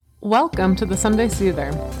Welcome to the Sunday Soother,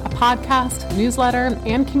 a podcast, newsletter,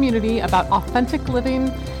 and community about authentic living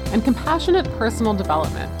and compassionate personal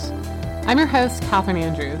development. I'm your host, Catherine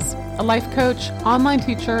Andrews, a life coach, online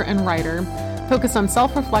teacher, and writer focused on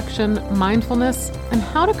self-reflection, mindfulness, and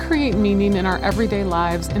how to create meaning in our everyday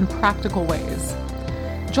lives in practical ways.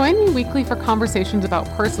 Join me weekly for conversations about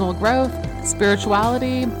personal growth,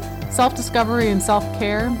 spirituality, self-discovery, and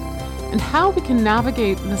self-care, and how we can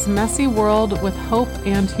navigate this messy world with hope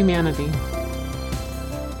and humanity.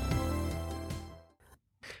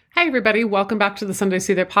 Hi, everybody. Welcome back to the Sunday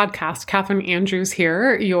Soother podcast. Catherine Andrews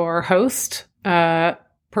here, your host,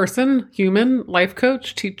 person, human, life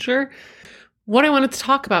coach, teacher. What I wanted to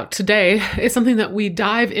talk about today is something that we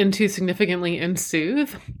dive into significantly in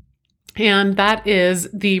Soothe, and that is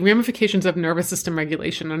the ramifications of nervous system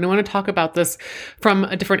regulation. And I want to talk about this from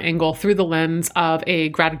a different angle through the lens of a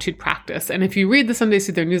gratitude practice. And if you read the Sunday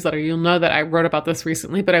Soother newsletter, you'll know that I wrote about this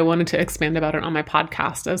recently, but I wanted to expand about it on my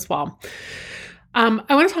podcast as well. I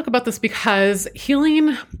want to talk about this because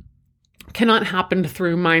healing cannot happen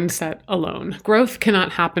through mindset alone. Growth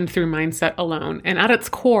cannot happen through mindset alone. And at its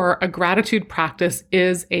core, a gratitude practice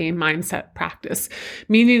is a mindset practice,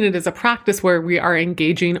 meaning it is a practice where we are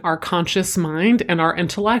engaging our conscious mind and our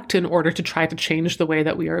intellect in order to try to change the way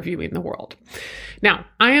that we are viewing the world. Now,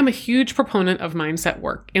 I am a huge proponent of mindset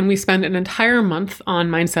work, and we spend an entire month on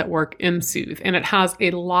mindset work in Soothe, and it has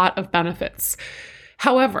a lot of benefits.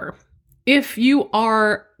 However, if you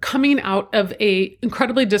are coming out of a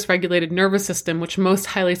incredibly dysregulated nervous system, which most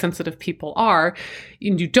highly sensitive people are,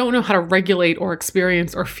 and you don't know how to regulate or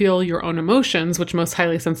experience or feel your own emotions, which most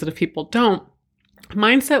highly sensitive people don't,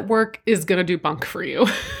 mindset work is going to do bunk for you.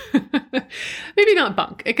 Maybe not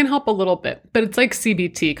bunk. It can help a little bit, but it's like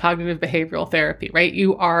CBT, cognitive behavioral therapy, right?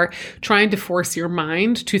 You are trying to force your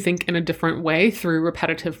mind to think in a different way through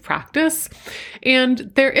repetitive practice.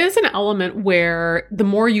 And there is an element where the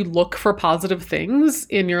more you look for positive things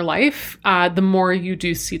in your life, the more you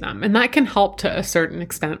do see them. And that can help to a certain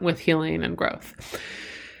extent with healing and growth.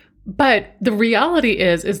 But the reality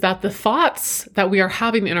is that the thoughts that we are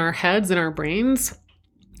having in our heads and our brains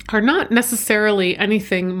are not necessarily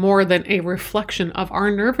anything more than a reflection of our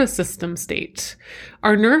nervous system state.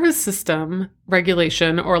 Our nervous system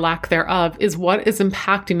regulation, or lack thereof, is what is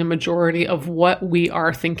impacting a majority of what we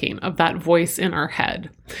are thinking, of that voice in our head.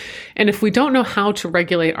 And if we don't know how to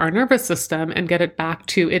regulate our nervous system and get it back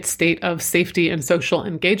to its state of safety and social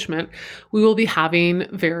engagement, we will be having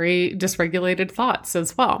very dysregulated thoughts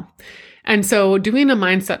as well. And so doing a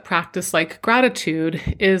mindset practice like gratitude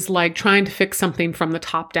is like trying to fix something from the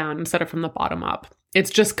top down instead of from the bottom up.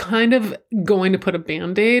 It's just kind of going to put a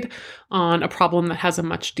Band-Aid on a problem that has a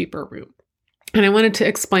much deeper root. And I wanted to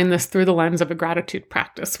explain this through the lens of a gratitude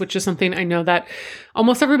practice, which is something I know that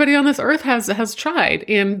almost everybody on this earth has tried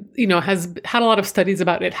and, has had a lot of studies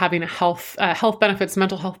about it having health benefits,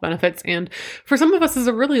 mental health benefits, and for some of us is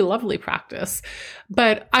a really lovely practice.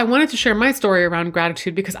 But I wanted to share my story around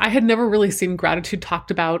gratitude because I had never really seen gratitude talked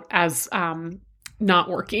about as not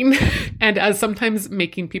working and as sometimes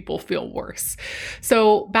making people feel worse.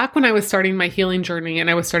 So back when I was starting my healing journey and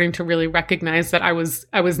I was starting to really recognize that I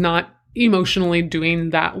was not emotionally doing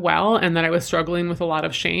that well and that I was struggling with a lot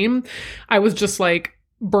of shame, I was just like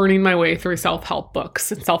burning my way through self-help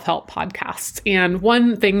books and self-help podcasts. And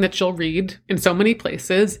one thing that you'll read in so many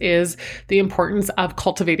places is the importance of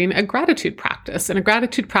cultivating a gratitude practice. And a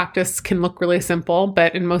gratitude practice can look really simple,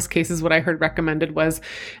 but in most cases, what I heard recommended was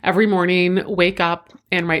every morning, wake up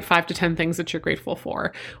and write 5 to 10 things that you're grateful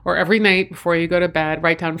for. Or every night before you go to bed,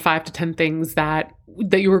 write down 5 to 10 things that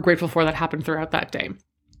you were grateful for that happened throughout that day.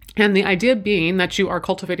 And the idea being that you are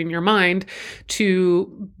cultivating your mind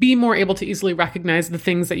to be more able to easily recognize the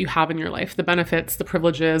things that you have in your life, the benefits, the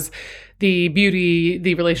privileges, the beauty,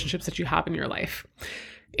 the relationships that you have in your life.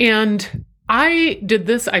 And I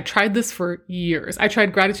tried this for years. I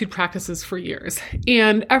tried gratitude practices for years.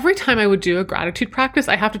 And every time I would do a gratitude practice,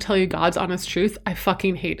 I have to tell you God's honest truth, I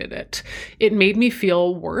fucking hated it. It made me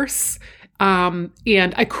feel worse. And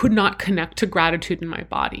I could not connect to gratitude in my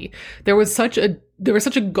body. There was such a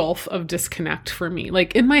gulf of disconnect for me.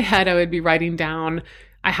 Like in my head, I would be writing down,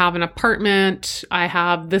 I have an apartment, I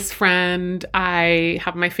have this friend, I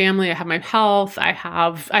have my family, I have my health, I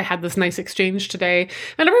had this nice exchange today.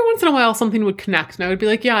 And every once in a while, something would connect and I would be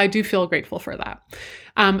like, yeah, I do feel grateful for that.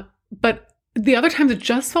 But the other times it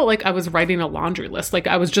just felt like I was writing a laundry list. Like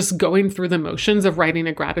I was just going through the motions of writing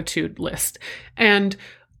a gratitude list. And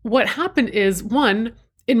what happened is, one,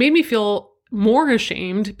 it made me feel more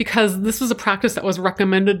ashamed because this was a practice that was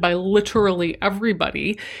recommended by literally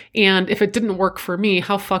everybody. And if it didn't work for me,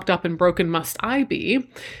 how fucked up and broken must I be?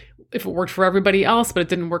 if it worked for everybody else, but it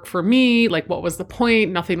didn't work for me, like what was the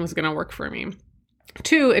point? Nothing was going to work for me.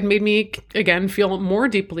 2, it made me, again, feel more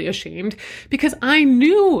deeply ashamed because I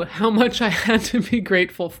knew how much I had to be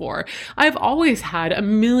grateful for. I've always had a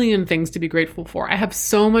million things to be grateful for. I have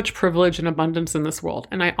so much privilege and abundance in this world,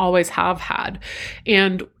 and I always have had.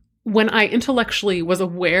 And when I intellectually was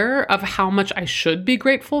aware of how much I should be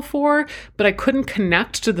grateful for, but I couldn't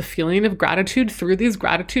connect to the feeling of gratitude through these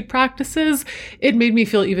gratitude practices, it made me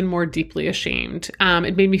feel even more deeply ashamed.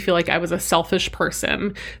 It made me feel like I was a selfish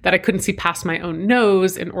person, that I couldn't see past my own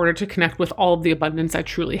nose in order to connect with all of the abundance I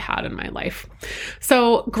truly had in my life.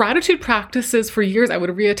 So gratitude practices, for years, I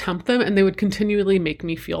would reattempt them and they would continually make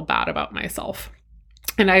me feel bad about myself.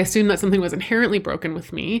 And I assumed that something was inherently broken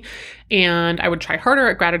with me, and I would try harder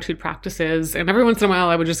at gratitude practices. And every once in a while,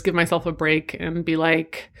 I would just give myself a break and be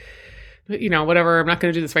like, whatever, I'm not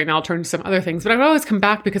going to do this right now. I'll turn to some other things. But I would always come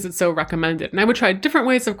back because it's so recommended. And I would try different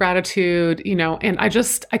ways of gratitude, and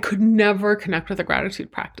I could never connect with a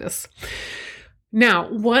gratitude practice. Now,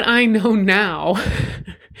 what I know now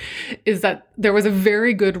is that there was a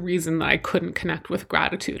very good reason that I couldn't connect with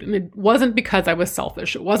gratitude. And it wasn't because I was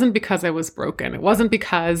selfish. It wasn't because I was broken. It wasn't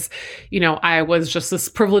because, I was just this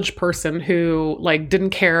privileged person who didn't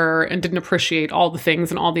care and didn't appreciate all the things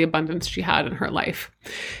and all the abundance she had in her life.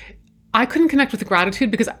 I couldn't connect with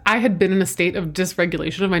gratitude because I had been in a state of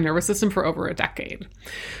dysregulation of my nervous system for over a decade.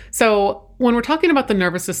 So when we're talking about the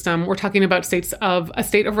nervous system, we're talking about a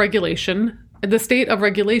state of regulation. The state of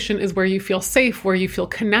regulation is where you feel safe, where you feel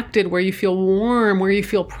connected, where you feel warm, where you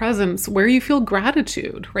feel presence, where you feel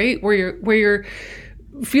gratitude, right? Where you're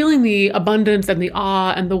feeling the abundance and the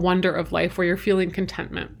awe and the wonder of life, where you're feeling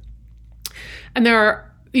contentment. And there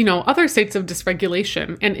are other states of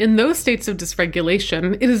dysregulation. And in those states of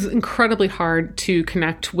dysregulation, it is incredibly hard to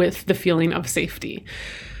connect with the feeling of safety.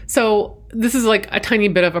 So this is like a tiny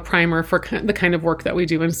bit of a primer for the kind of work that we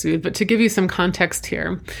do in Soothe. But to give you some context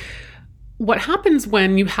here, what happens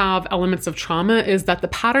when you have elements of trauma is that the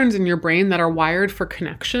patterns in your brain that are wired for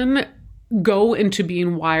connection go into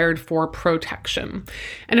being wired for protection.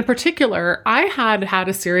 And in particular, I had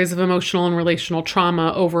a series of emotional and relational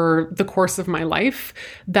trauma over the course of my life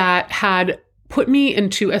that had put me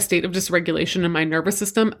into a state of dysregulation in my nervous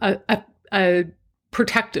system, a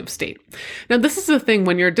protective state. Now, this is the thing,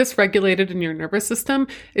 when you're dysregulated in your nervous system,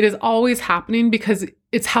 it is always happening because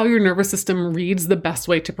it's how your nervous system reads the best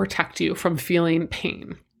way to protect you from feeling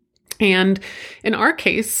pain. And in our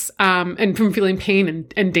case, and from feeling pain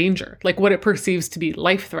and danger, like what it perceives to be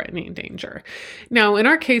life-threatening danger. Now, in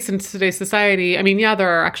our case, in today's society, there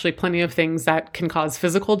are actually plenty of things that can cause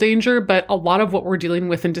physical danger, but a lot of what we're dealing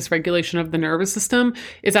with in dysregulation of the nervous system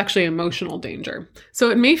is actually emotional danger. So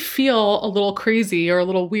it may feel a little crazy or a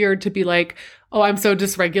little weird to be like, oh, I'm so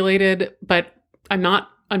dysregulated, but I'm not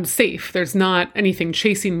unsafe. There's not anything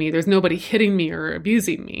chasing me. There's nobody hitting me or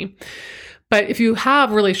abusing me. But if you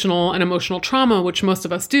have relational and emotional trauma, which most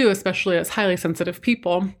of us do, especially as highly sensitive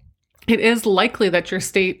people, it is likely that your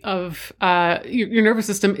state of your nervous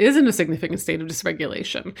system is in a significant state of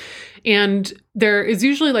dysregulation. And there is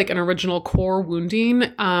usually an original core wounding.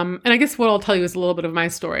 And I guess what I'll tell you is a little bit of my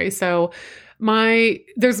story. So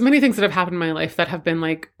there's many things that have happened in my life that have been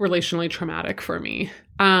relationally traumatic for me.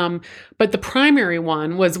 But the primary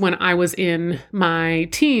one was when I was in my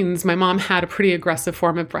teens, my mom had a pretty aggressive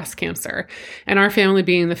form of breast cancer. And our family,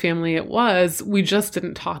 being the family it was, we just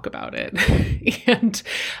didn't talk about it. And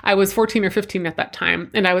I was 14 or 15 at that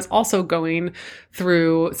time. And I was also going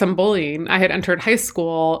through some bullying. I had entered high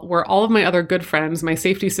school where all of my other good friends, my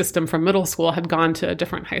safety system from middle school, had gone to a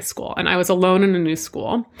different high school. And I was alone in a new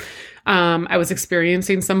school. I was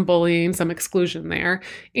experiencing some bullying, some exclusion there.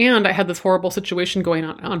 And I had this horrible situation going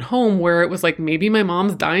on home where it was maybe my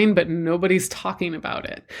mom's dying, but nobody's talking about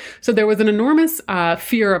it. So there was an enormous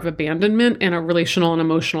fear of abandonment and a relational and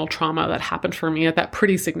emotional trauma that happened for me at that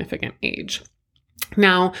pretty significant age.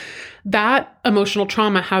 Now, that emotional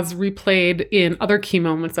trauma has replayed in other key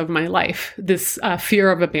moments of my life, this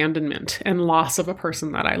fear of abandonment and loss of a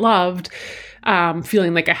person that I loved,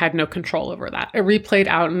 feeling like I had no control over that. It replayed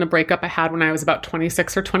out in a breakup I had when I was about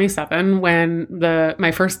 26 or 27, when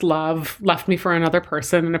my first love left me for another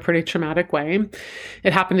person in a pretty traumatic way.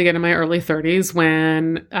 It happened again in my early 30s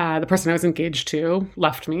when the person I was engaged to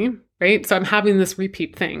left me, right? So I'm having this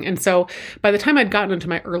repeat thing. And so by the time I'd gotten into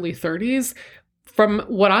my early 30s, from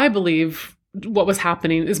what I believe what was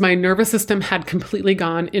happening is my nervous system had completely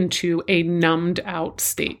gone into a numbed out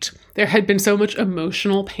state. There had been so much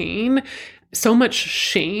emotional pain, so much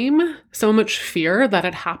shame, so much fear that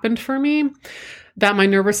had happened for me that my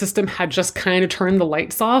nervous system had just kind of turned the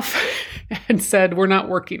lights off and said, we're not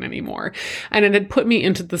working anymore. And it had put me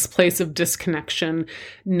into this place of disconnection,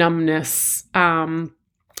 numbness,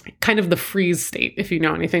 kind of the freeze state, if you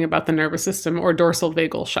know anything about the nervous system, or dorsal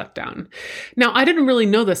vagal shutdown. Now, I didn't really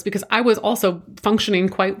know this because I was also functioning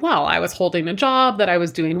quite well. I was holding a job that I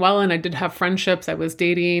was doing well in. I did have friendships. I was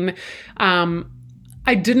dating.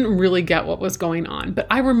 I didn't really get what was going on, but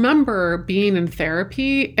I remember being in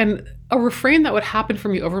therapy, and a refrain that would happen for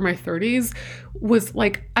me over my 30s was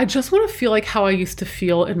like, I just want to feel like how I used to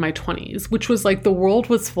feel in my 20s, which was like the world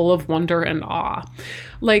was full of wonder and awe.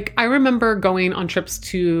 Like, I remember going on trips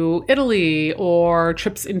to Italy or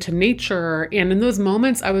trips into nature. And in those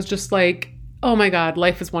moments, I was just like, oh my God,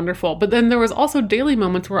 life is wonderful. But then there was also daily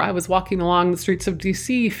moments where I was walking along the streets of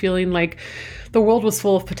DC feeling like the world was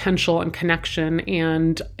full of potential and connection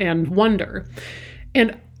and wonder.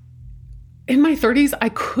 And in my 30s, I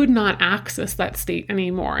could not access that state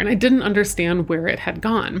anymore, and I didn't understand where it had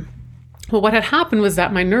gone. Well, what had happened was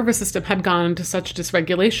that my nervous system had gone into such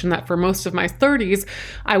dysregulation that for most of my 30s,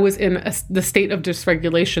 I was in the state of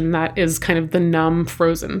dysregulation that is kind of the numb,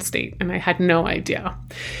 frozen state, and I had no idea.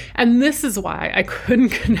 And this is why I couldn't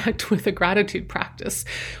connect with a gratitude practice.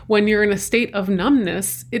 When you're in a state of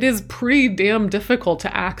numbness, it is pretty damn difficult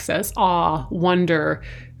to access awe, wonder,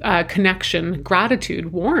 connection,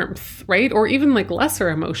 gratitude, warmth, right? Or even like lesser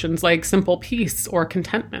emotions like simple peace or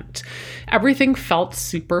contentment. Everything felt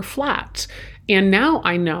super flat. And now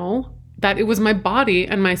I know that it was my body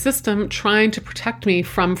and my system trying to protect me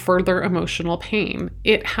from further emotional pain.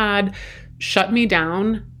 It had shut me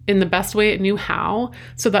down in the best way it knew how,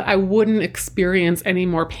 so that I wouldn't experience any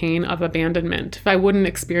more pain of abandonment, if I wouldn't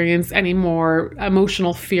experience any more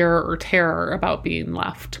emotional fear or terror about being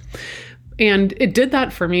left. And it did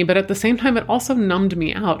that for me, but at the same time, it also numbed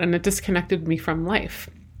me out and it disconnected me from life.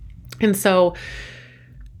 And so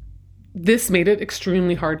this made it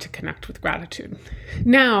extremely hard to connect with gratitude.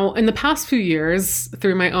 Now, in the past few years,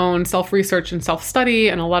 through my own self-research and self-study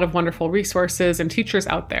and a lot of wonderful resources and teachers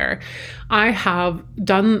out there, I have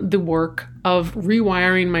done the work of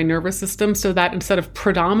rewiring my nervous system so that instead of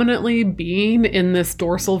predominantly being in this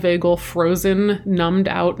dorsal vagal frozen, numbed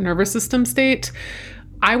out nervous system state,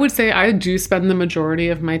 I would say I do spend the majority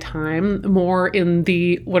of my time more in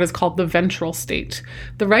the what is called the ventral state,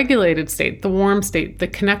 the regulated state, the warm state, the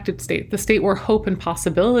connected state, the state where hope and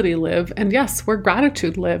possibility live, and yes, where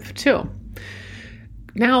gratitude live too.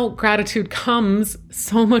 Now gratitude comes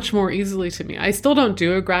so much more easily to me. I still don't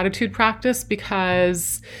do a gratitude practice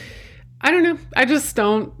because I don't know. I just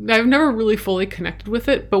don't. I've never really fully connected with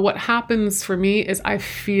it. But what happens for me is I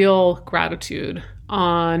feel gratitude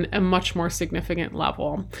on a much more significant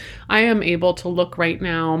level. I am able to look right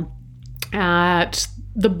now at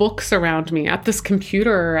the books around me, at this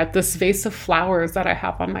computer, at this vase of flowers that I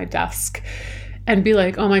have on my desk, and be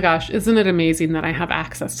like, oh my gosh, isn't it amazing that I have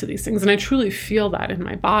access to these things? And I truly feel that in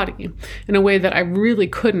my body in a way that I really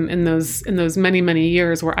couldn't in those many, many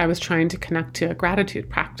years where I was trying to connect to a gratitude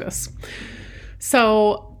practice.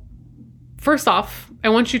 So first off, I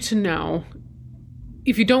want you to know,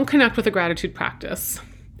 if you don't connect with a gratitude practice,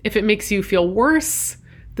 if it makes you feel worse,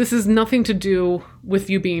 this has nothing to do with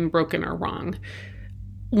you being broken or wrong.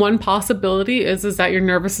 One possibility is that your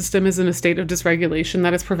nervous system is in a state of dysregulation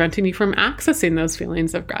that is preventing you from accessing those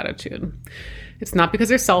feelings of gratitude. It's not because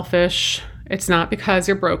you're selfish. It's not because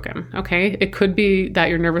you're broken, okay? It could be that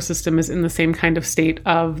your nervous system is in the same kind of state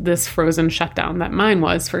of this frozen shutdown that mine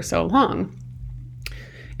was for so long.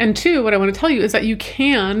 And two, what I want to tell you is that you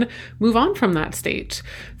can move on from that state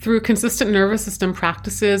through consistent nervous system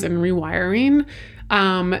practices and rewiring,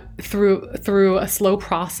 through a slow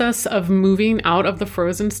process of moving out of the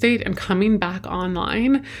frozen state and coming back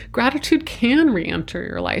online. Gratitude can re-enter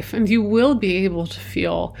your life, and you will be able to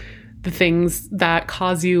feel the things that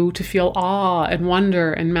cause you to feel awe and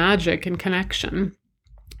wonder and magic and connection.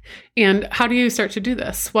 And how do you start to do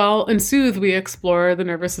this? Well, in Soothe, we explore the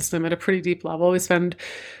nervous system at a pretty deep level. We spend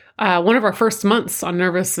one of our first months on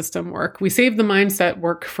nervous system work. We save the mindset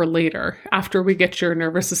work for later, after we get your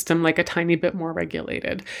nervous system like a tiny bit more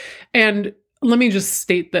regulated. And let me just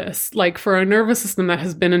state this, like for a nervous system that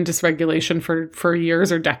has been in dysregulation for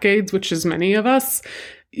years or decades, which is many of us,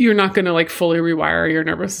 you're not going to like fully rewire your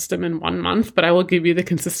nervous system in 1 month, but I will give you the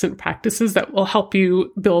consistent practices that will help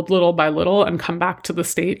you build little by little and come back to the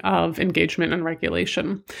state of engagement and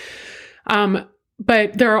regulation.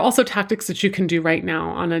 But there are also tactics that you can do right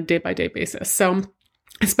now on a day-by-day basis. So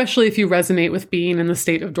especially if you resonate with being in the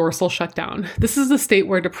state of dorsal shutdown, this is the state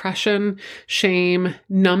where depression, shame,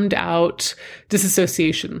 numbed out,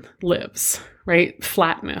 disassociation lives, right?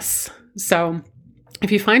 Flatness. So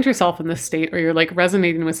if you find yourself in this state or you're like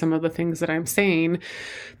resonating with some of the things that I'm saying,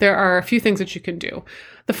 there are a few things that you can do.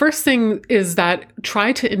 The first thing is that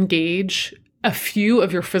try to engage a few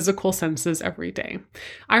of your physical senses every day.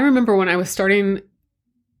 I remember when I was starting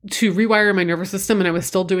to rewire my nervous system and I was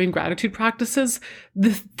still doing gratitude practices,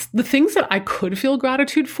 the things that I could feel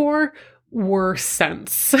gratitude for were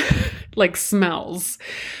scents, like smells.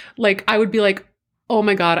 Like I would be like, oh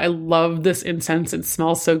my God, I love this incense. It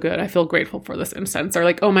smells so good. I feel grateful for this incense. Or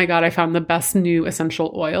like, oh my God, I found the best new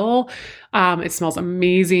essential oil. It smells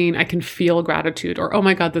amazing. I can feel gratitude. Or, oh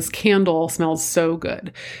my God, this candle smells so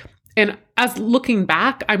good. And as looking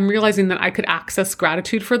back, I'm realizing that I could access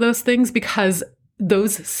gratitude for those things because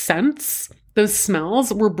those scents, those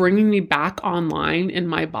smells were bringing me back online in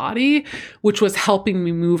my body, which was helping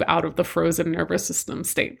me move out of the frozen nervous system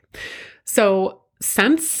state. So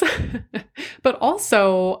sense, but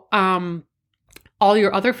also all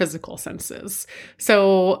your other physical senses.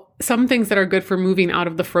 So some things that are good for moving out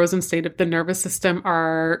of the frozen state of the nervous system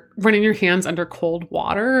are running your hands under cold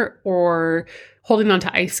water or holding onto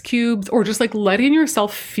ice cubes or just like letting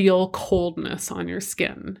yourself feel coldness on your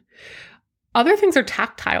skin. Other things are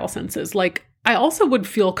tactile senses. Like I also would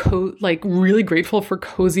feel really grateful for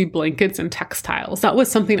cozy blankets and textiles. That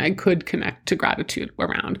was something I could connect to gratitude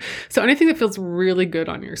around. So anything that feels really good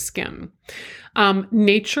on your skin.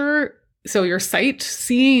 Nature, so your sight,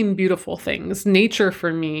 seeing beautiful things. Nature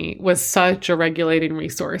for me was such a regulating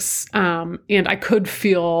resource. And I could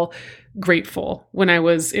feel grateful when I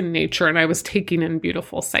was in nature and I was taking in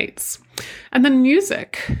beautiful sights. And then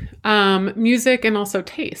music and also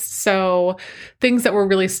taste. So things that were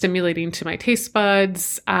really stimulating to my taste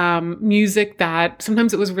buds, music that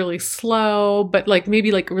sometimes it was really slow, but like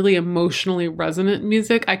maybe like really emotionally resonant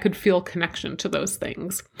music, I could feel connection to those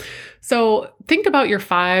things. So think about your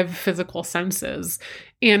 5 physical senses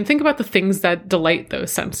and think about the things that delight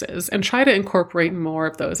those senses and try to incorporate more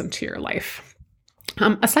of those into your life.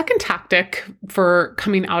 A second tactic for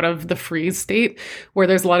coming out of the freeze state where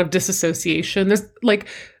there's a lot of disassociation, there's like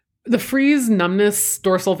the freeze, numbness,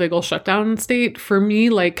 dorsal vagal shutdown state for me,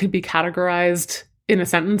 like could be categorized in a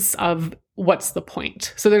sentence of what's the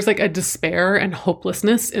point? So there's like a despair and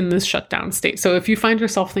hopelessness in this shutdown state. So if you find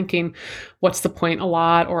yourself thinking, what's the point a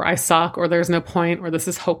lot, or I suck, or there's no point, or this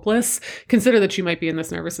is hopeless, consider that you might be in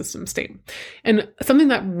this nervous system state. And something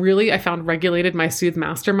that really I found regulated my Soothe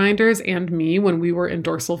Masterminders and me when we were in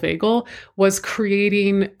dorsal vagal was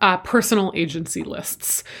creating personal agency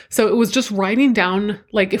lists. So it was just writing down,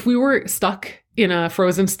 like if we were stuck in a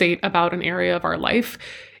frozen state about an area of our life,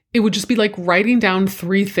 it would just be like writing down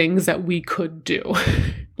 3 things that we could do,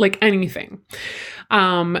 like anything.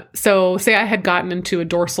 So say I had gotten into a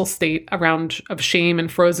dorsal state of shame and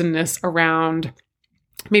frozenness around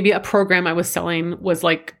maybe a program I was selling was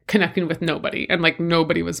like connecting with nobody and like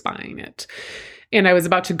nobody was buying it. And I was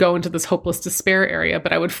about to go into this hopeless despair area,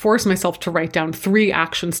 but I would force myself to write down 3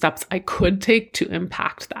 action steps I could take to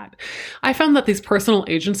impact that. I found that these personal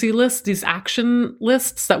agency lists, these action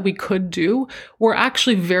lists that we could do were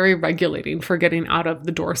actually very regulating for getting out of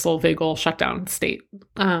the dorsal vagal shutdown state.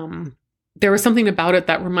 There was something about it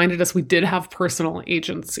that reminded us we did have personal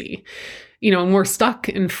agency. You know, and we're stuck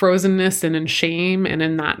in frozenness and in shame and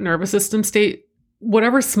in that nervous system state.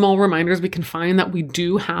 Whatever small reminders we can find that we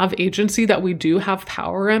do have agency, that we do have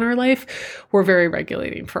power in our life, were very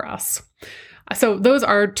regulating for us. So those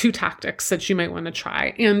are 2 tactics that you might want to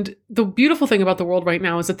try. And the beautiful thing about the world right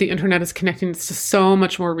now is that the internet is connecting us to so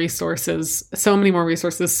much more resources, so many more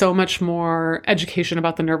resources, so much more education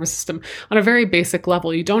about the nervous system on a very basic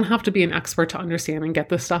level. You don't have to be an expert to understand and get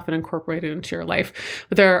this stuff and incorporate it into your life.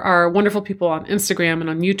 But there are wonderful people on Instagram and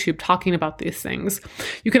on YouTube talking about these things.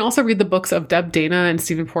 You can also read the books of Deb Dana and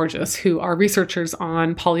Stephen Porges, who are researchers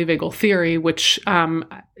on polyvagal theory, which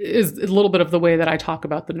is a little bit of the way that I talk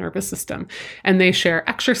about the nervous system. And they share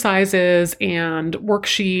exercises and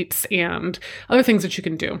worksheets and other things that you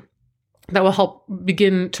can do that will help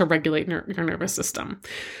begin to regulate your nervous system.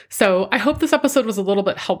 So I hope this episode was a little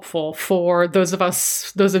bit helpful for those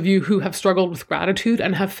of you who have struggled with gratitude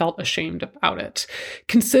and have felt ashamed about it.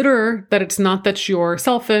 Consider that it's not that you're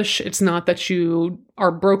selfish. It's not that you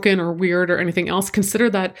are broken or weird or anything else. Consider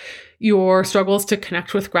that your struggles to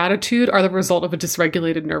connect with gratitude are the result of a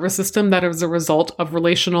dysregulated nervous system that is a result of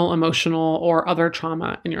relational, emotional, or other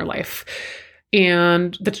trauma in your life.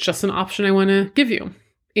 And that's just an option I want to give you.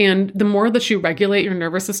 And the more that you regulate your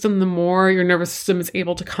nervous system, the more your nervous system is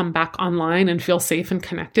able to come back online and feel safe and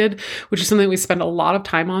connected, which is something we spend a lot of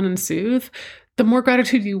time on in Soothe. the more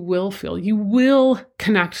gratitude you will feel. You will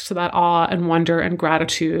connect to that awe and wonder and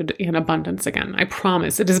gratitude and abundance again. I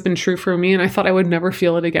promise. It has been true for me, and I thought I would never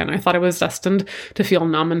feel it again. I thought I was destined to feel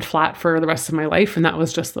numb and flat for the rest of my life, and that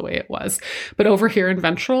was just the way it was. But over here in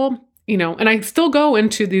Ventral, and I still go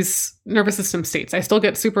into these nervous system states. I still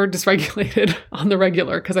get super dysregulated on the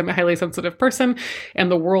regular because I'm a highly sensitive person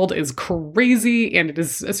and the world is crazy and it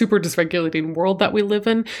is a super dysregulating world that we live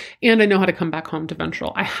in. And I know how to come back home to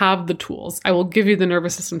Ventral. I have the tools. I will give you the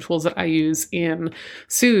nervous system tools that I use in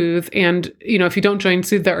Soothe. And, if you don't join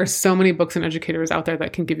Soothe, there are so many books and educators out there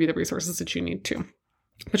that can give you the resources that you need to.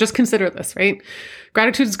 But just consider this, right?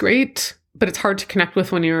 Gratitude is great, but it's hard to connect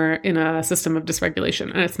with when you're in a system of dysregulation,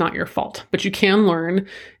 and it's not your fault. But you can learn,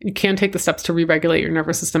 you can take the steps to re-regulate your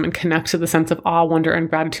nervous system and connect to the sense of awe, wonder, and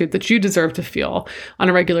gratitude that you deserve to feel on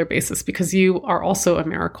a regular basis, because you are also a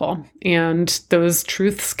miracle, and those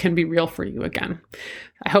truths can be real for you again.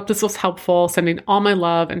 I hope this was helpful. Sending all my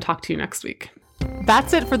love, and talk to you next week.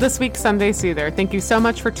 That's it for this week's Sunday Soother. Thank you so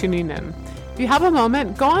much for tuning in. If you have a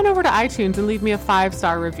moment, go on over to iTunes and leave me a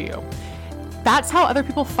 5-star review. That's how other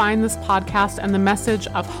people find this podcast and the message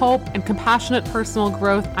of hope and compassionate personal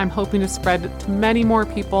growth I'm hoping to spread to many more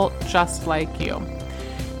people just like you.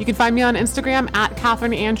 You can find me on Instagram at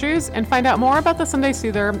Catherine Andrews and find out more about the Sunday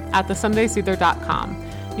Soother at thesundaysoother.com.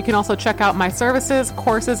 You can also check out my services,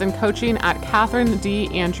 courses, and coaching at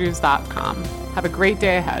catherinedandrews.com. Have a great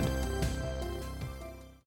day ahead.